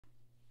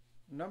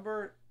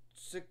Number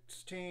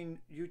 16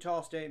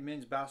 Utah State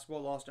men's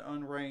basketball lost to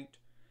unranked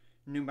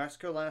New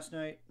Mexico last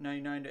night,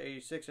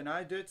 99-86. And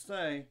I did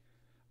say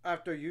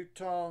after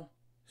Utah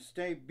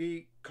State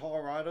beat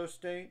Colorado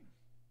State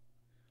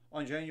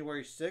on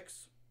January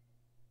 6th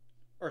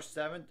or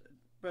 7th,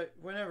 but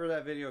whenever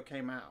that video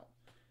came out,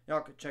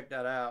 y'all could check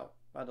that out.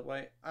 By the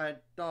way, I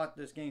thought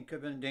this game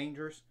could have been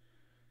dangerous,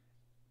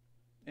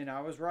 and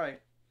I was right.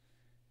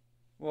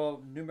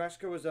 Well, New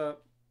Mexico was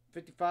up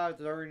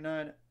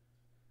 55-39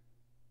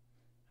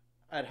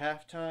 at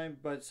halftime,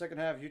 but second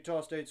half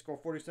Utah State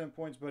scored 47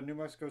 points, but New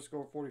Mexico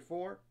scored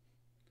 44.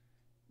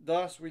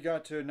 Thus, we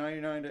got to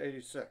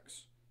 99-86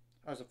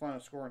 as the final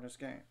score in this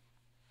game.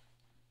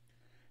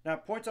 Now,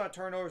 points on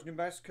turnovers, New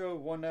Mexico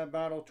won that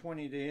battle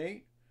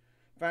 20-8.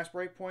 Fast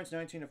break points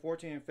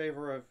 19-14 in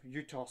favor of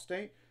Utah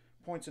State.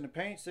 Points in the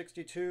paint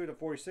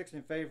 62-46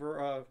 in favor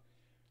of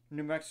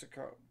New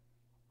Mexico.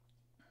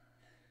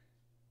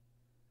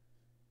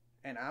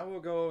 And I will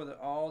go over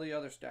all the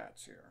other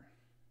stats here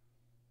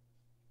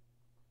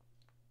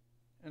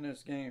in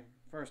this game.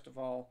 First of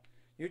all,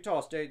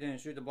 Utah State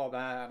didn't shoot the ball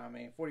bad. I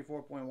mean,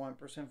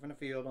 44.1% from the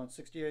field on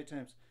 68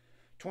 attempts.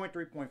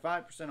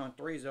 23.5% on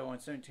threes, though, on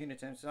 17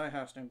 attempts. That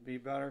has to be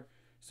better.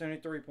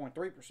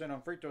 73.3%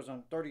 on free throws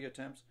on 30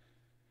 attempts.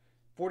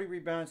 40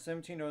 rebounds,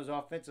 17 of those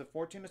offensive,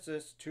 14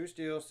 assists, 2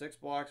 steals, 6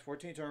 blocks,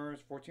 14 turnovers,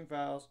 14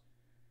 fouls,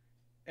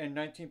 and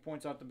 19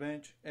 points off the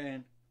bench,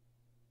 and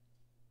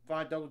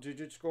 5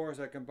 double-digit scores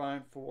that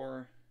combined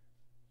for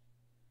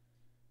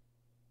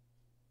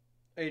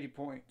 80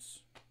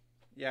 points.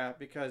 Yeah,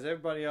 because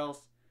everybody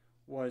else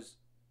was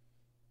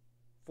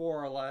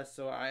 4 or less,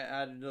 so I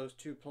added those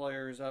 2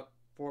 players up.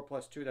 4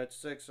 plus 2, that's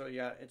 6, so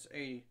yeah, it's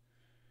 80.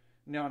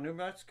 Now, New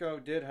Mexico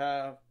did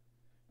have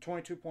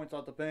 22 points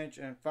off the bench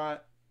and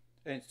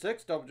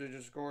 6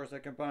 double-digit scores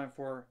that combined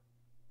for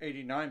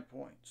 89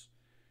 points.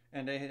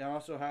 And they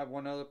also have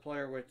one other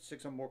player with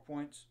 6 or more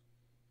points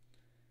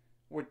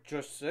with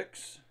just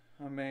 6.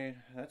 I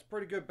mean, that's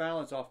pretty good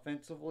balance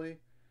offensively.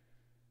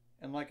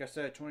 And like I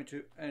said,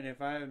 22, and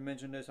if I haven't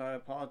mentioned this, I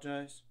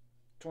apologize.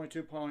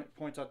 22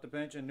 points off the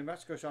bench, and New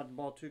Mexico shot the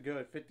ball too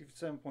good,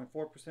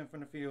 57.4% from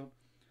the field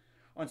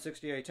on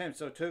 68 attempts.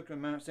 So it took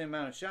the same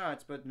amount of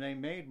shots, but they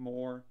made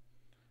more,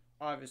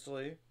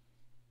 obviously.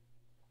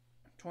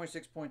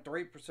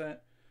 26.3%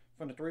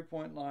 from the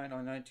three-point line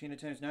on 19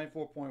 attempts,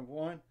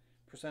 94.1%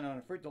 on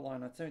the free throw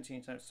line on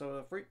 17 attempts.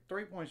 So the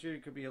three-point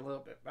shooting could be a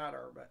little bit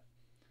better, but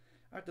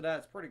after that,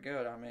 it's pretty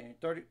good. I mean,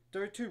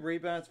 32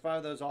 rebounds, 5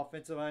 of those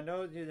offensive. I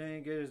know you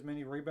didn't get as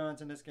many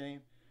rebounds in this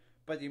game,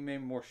 but you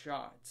made more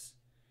shots,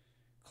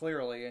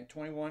 clearly. And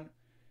 21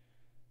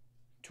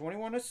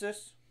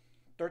 assists,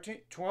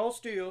 12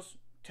 steals,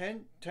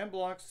 10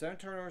 blocks, 7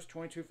 turnovers,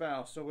 22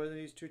 fouls. So with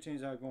these two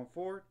teams that are going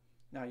forward.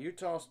 Now,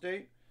 Utah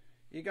State,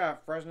 you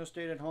got Fresno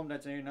State at home.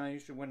 That's 89. You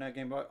should win that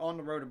game. But on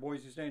the road to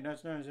Boise State,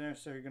 that's not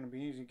necessarily going to be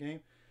an easy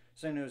game.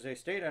 San Jose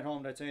State at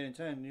home, that's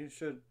 8-10. You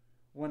should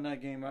win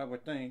that game, I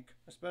would think,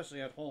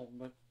 especially at home.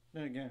 But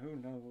then again, who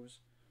knows?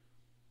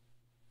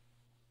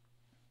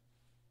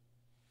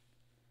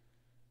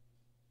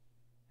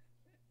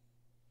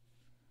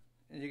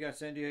 And you got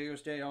San Diego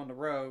State on the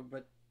road,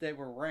 but they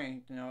were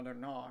ranked. Now they're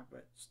not,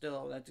 but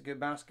still, that's a good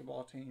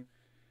basketball team.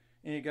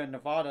 And you got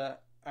Nevada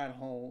at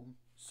home,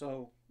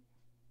 so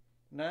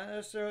not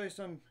necessarily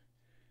some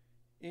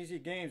easy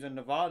games. And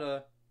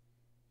Nevada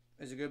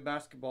is a good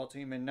basketball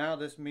team, and now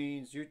this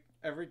means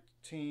every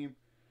team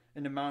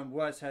in the Mountain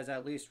West has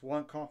at least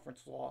one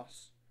conference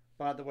loss.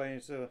 By the way,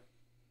 it's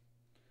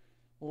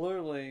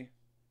literally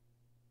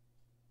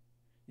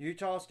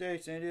Utah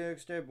State, San Diego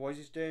State,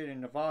 Boise State, and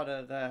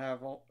Nevada that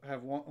have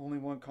only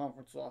one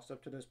conference loss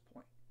up to this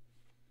point.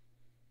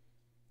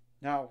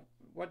 Now,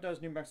 what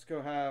does New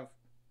Mexico have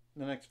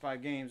in the next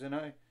 5 games? And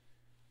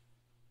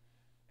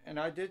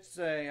I did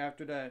say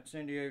after that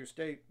San Diego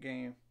State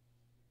game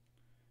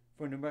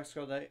for New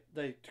Mexico that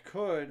they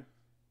could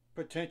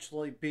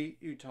potentially beat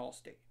Utah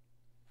State.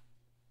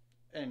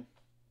 And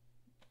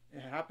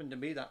it happened to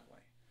be that way.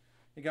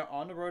 You got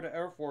on the road to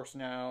Air Force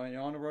now, and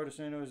you're on the road to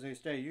San Jose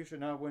State. You should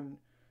not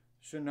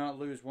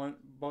lose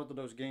both of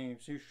those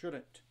games. You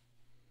shouldn't,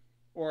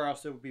 or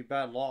else it would be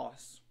bad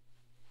loss.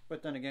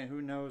 But then again,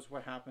 who knows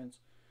what happens?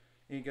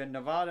 You got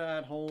Nevada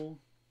at home.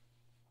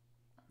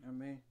 I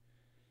mean,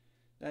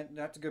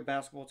 that's a good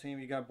basketball team.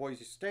 You got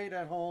Boise State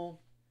at home,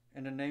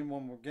 and then name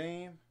one more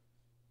game.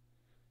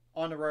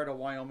 On the road to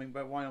Wyoming,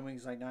 but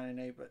Wyoming's like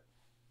 9-8, but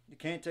you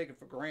can't take it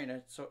for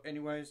granted. So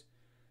anyways,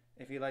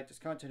 if you like this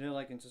content, hit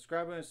like and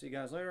subscribe. And see you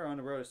guys later. On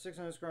the road to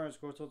 600 subscribers.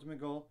 Of course, ultimate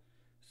goal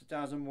is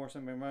 1,000 more.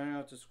 Something running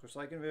out. Just of course,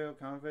 liking the video,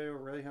 comment video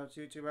really helps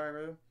YouTube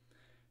algorithm.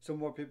 So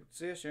more people can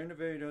see it. Sharing the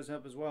video does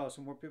help as well.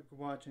 So more people can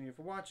watch. And if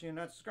you're watching and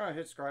not subscribed,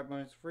 hit subscribe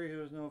button. It's free.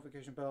 Hit the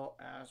notification bell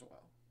as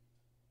well.